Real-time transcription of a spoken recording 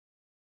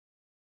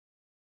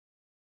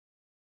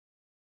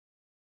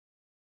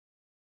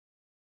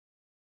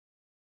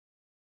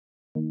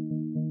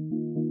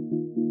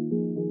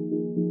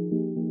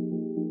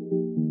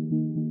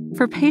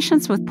For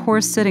patients with poor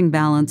sitting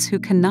balance who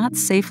cannot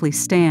safely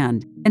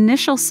stand,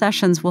 initial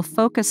sessions will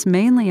focus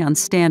mainly on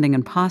standing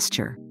and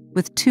posture,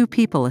 with 2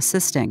 people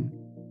assisting.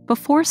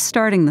 Before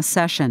starting the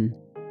session,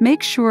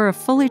 make sure a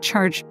fully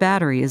charged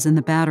battery is in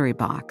the battery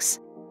box.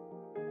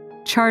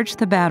 Charge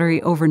the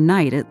battery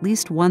overnight at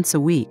least once a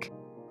week.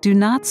 Do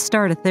not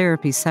start a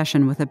therapy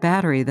session with a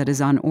battery that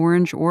is on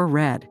orange or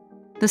red.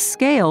 The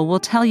scale will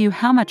tell you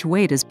how much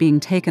weight is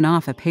being taken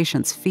off a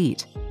patient's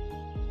feet.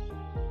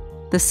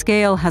 The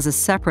scale has a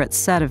separate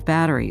set of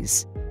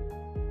batteries.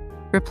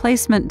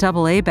 Replacement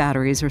AA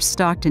batteries are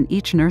stocked in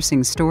each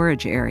nursing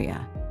storage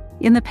area.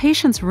 In the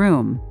patient's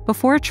room,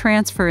 before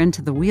transfer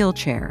into the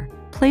wheelchair,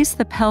 place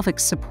the pelvic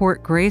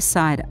support gray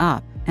side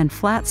up and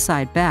flat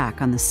side back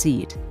on the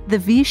seat. The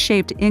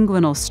V-shaped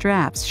inguinal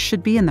straps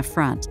should be in the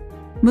front.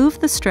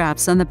 Move the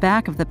straps on the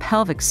back of the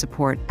pelvic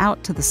support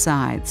out to the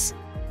sides.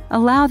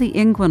 Allow the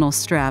inguinal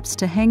straps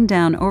to hang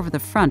down over the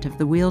front of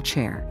the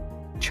wheelchair.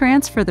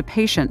 Transfer the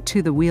patient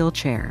to the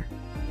wheelchair.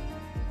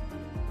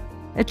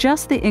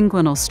 Adjust the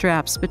inguinal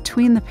straps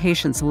between the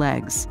patient's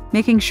legs,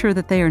 making sure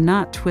that they are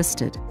not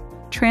twisted.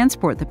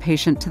 Transport the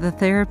patient to the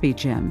therapy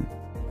gym.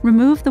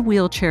 Remove the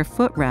wheelchair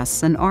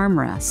footrests and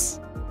armrests.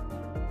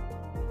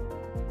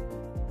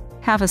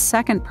 Have a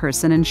second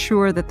person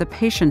ensure that the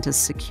patient is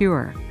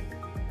secure.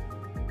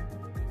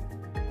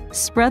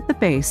 Spread the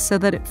base so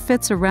that it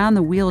fits around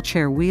the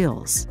wheelchair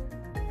wheels.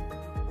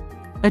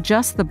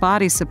 Adjust the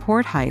body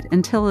support height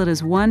until it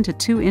is 1 to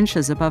 2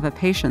 inches above a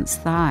patient's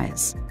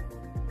thighs.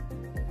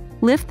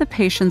 Lift the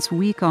patient's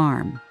weak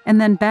arm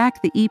and then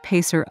back the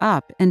e-pacer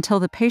up until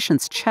the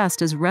patient's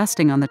chest is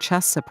resting on the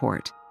chest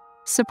support.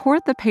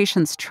 Support the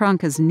patient's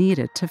trunk as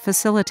needed to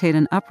facilitate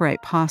an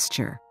upright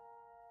posture.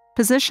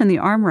 Position the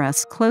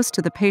armrests close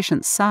to the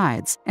patient's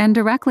sides and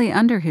directly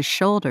under his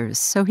shoulders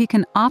so he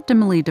can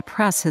optimally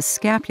depress his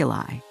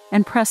scapulae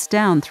and press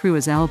down through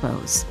his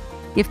elbows.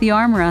 If the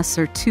armrests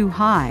are too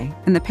high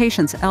and the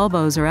patient's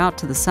elbows are out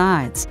to the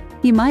sides,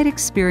 he might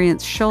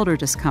experience shoulder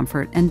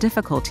discomfort and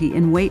difficulty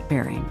in weight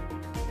bearing.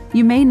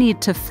 You may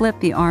need to flip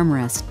the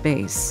armrest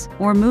base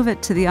or move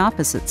it to the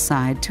opposite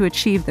side to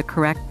achieve the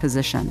correct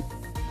position.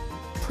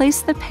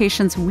 Place the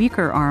patient's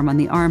weaker arm on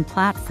the arm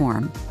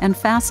platform and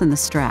fasten the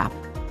strap.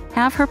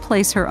 Have her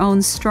place her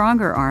own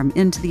stronger arm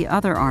into the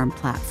other arm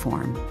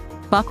platform.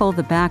 Buckle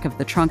the back of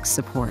the trunk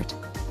support.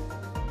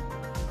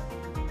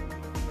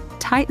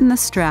 Tighten the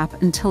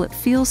strap until it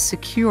feels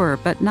secure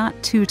but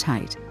not too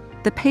tight.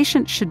 The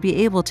patient should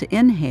be able to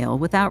inhale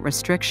without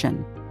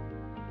restriction.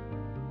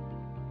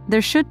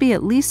 There should be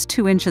at least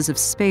 2 inches of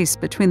space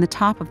between the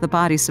top of the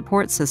body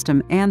support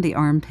system and the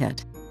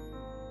armpit.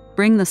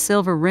 Bring the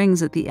silver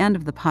rings at the end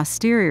of the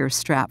posterior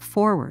strap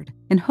forward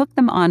and hook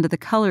them onto the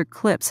colored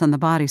clips on the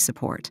body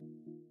support.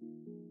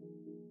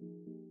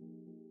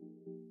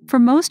 For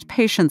most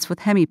patients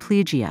with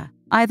hemiplegia,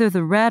 either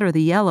the red or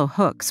the yellow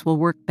hooks will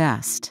work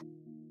best.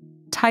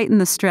 Tighten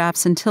the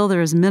straps until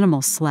there is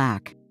minimal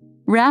slack.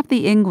 Wrap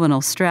the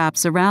inguinal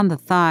straps around the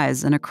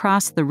thighs and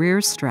across the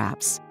rear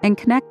straps and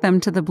connect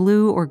them to the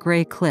blue or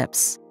gray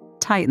clips.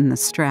 Tighten the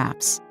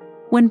straps.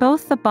 When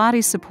both the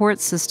body support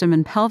system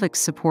and pelvic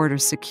support are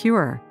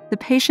secure, the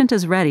patient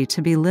is ready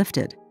to be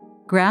lifted.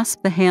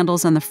 Grasp the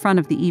handles on the front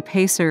of the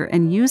e-pacer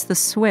and use the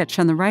switch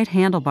on the right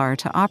handlebar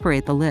to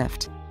operate the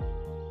lift.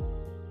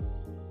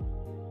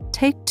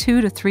 Take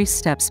 2 to 3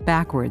 steps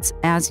backwards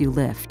as you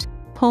lift,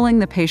 pulling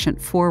the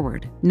patient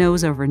forward,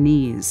 nose over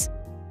knees.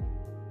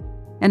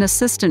 An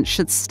assistant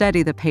should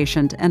steady the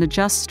patient and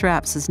adjust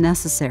straps as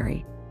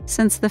necessary,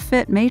 since the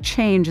fit may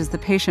change as the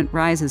patient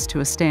rises to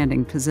a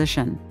standing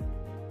position.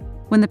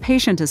 When the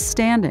patient is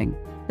standing,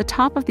 the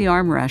top of the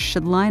armrest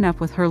should line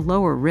up with her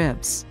lower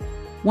ribs.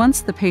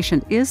 Once the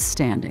patient is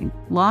standing,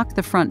 lock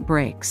the front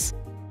brakes.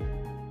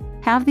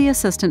 Have the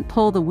assistant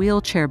pull the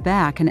wheelchair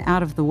back and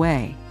out of the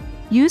way.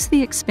 Use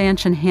the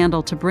expansion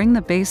handle to bring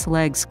the base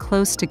legs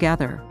close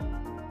together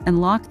and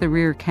lock the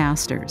rear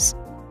casters.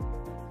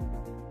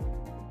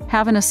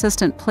 Have an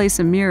assistant place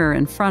a mirror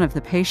in front of the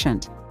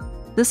patient.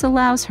 This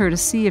allows her to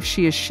see if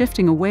she is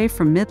shifting away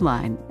from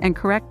midline and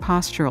correct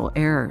postural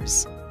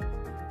errors.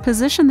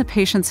 Position the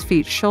patient's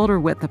feet shoulder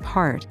width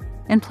apart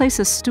and place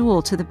a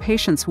stool to the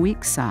patient's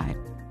weak side.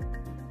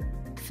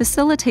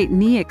 Facilitate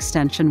knee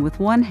extension with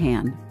one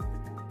hand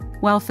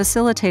while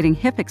facilitating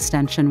hip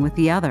extension with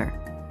the other.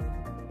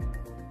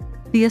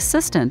 The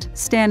assistant,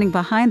 standing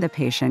behind the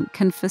patient,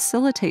 can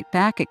facilitate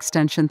back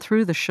extension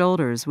through the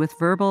shoulders with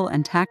verbal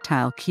and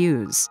tactile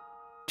cues.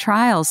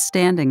 Trial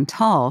standing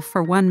tall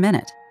for 1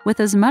 minute, with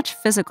as much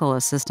physical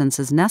assistance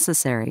as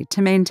necessary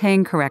to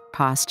maintain correct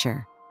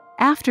posture.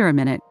 After a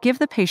minute, give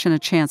the patient a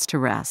chance to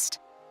rest.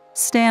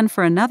 Stand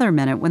for another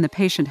minute when the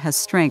patient has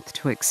strength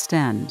to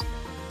extend.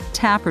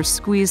 Tap or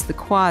squeeze the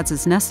quads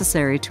as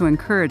necessary to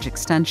encourage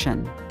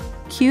extension.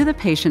 Cue the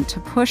patient to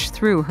push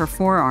through her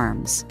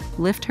forearms,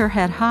 lift her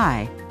head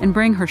high, and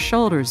bring her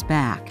shoulders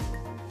back.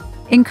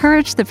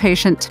 Encourage the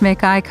patient to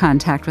make eye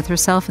contact with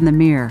herself in the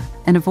mirror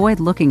and avoid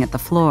looking at the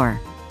floor.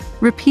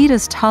 Repeat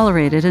as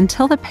tolerated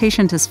until the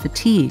patient is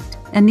fatigued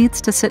and needs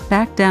to sit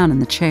back down in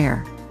the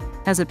chair.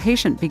 As a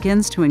patient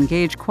begins to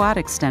engage quad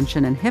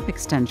extension and hip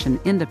extension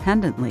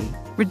independently,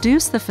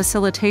 reduce the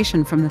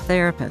facilitation from the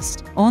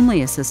therapist,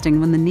 only assisting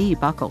when the knee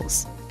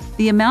buckles.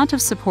 The amount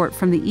of support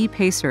from the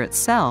e-pacer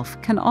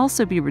itself can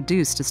also be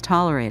reduced as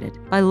tolerated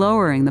by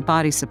lowering the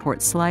body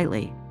support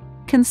slightly.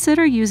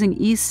 Consider using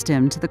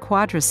e-stim to the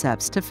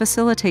quadriceps to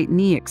facilitate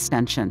knee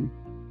extension,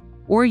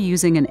 or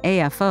using an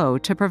AFO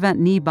to prevent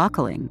knee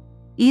buckling.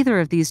 Either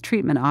of these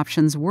treatment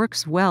options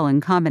works well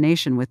in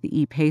combination with the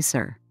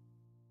e-pacer.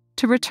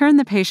 To return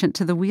the patient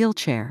to the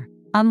wheelchair,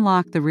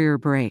 unlock the rear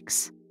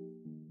brakes.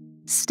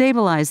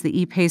 Stabilize the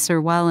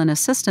e-pacer while an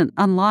assistant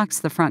unlocks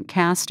the front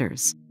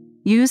casters.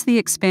 Use the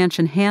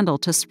expansion handle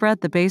to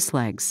spread the base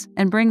legs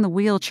and bring the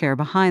wheelchair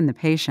behind the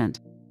patient.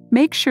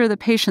 Make sure the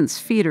patient's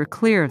feet are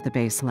clear of the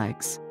base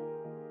legs.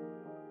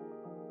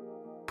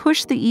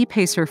 Push the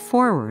e-pacer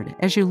forward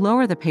as you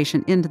lower the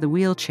patient into the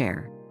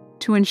wheelchair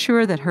to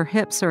ensure that her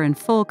hips are in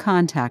full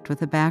contact with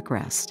the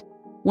backrest.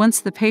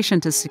 Once the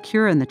patient is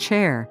secure in the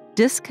chair,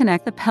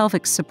 disconnect the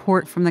pelvic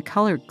support from the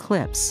colored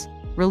clips,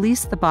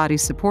 release the body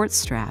support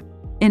strap,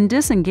 and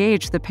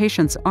disengage the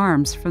patient's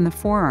arms from the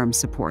forearm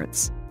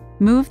supports.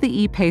 Move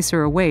the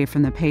e-pacer away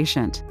from the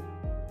patient,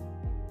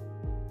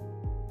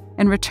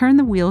 and return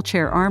the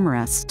wheelchair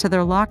armrests to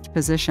their locked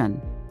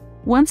position.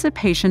 Once a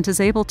patient is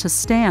able to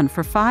stand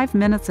for 5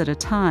 minutes at a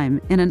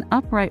time in an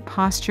upright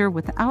posture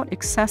without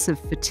excessive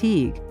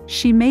fatigue,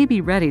 she may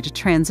be ready to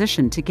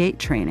transition to gait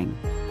training.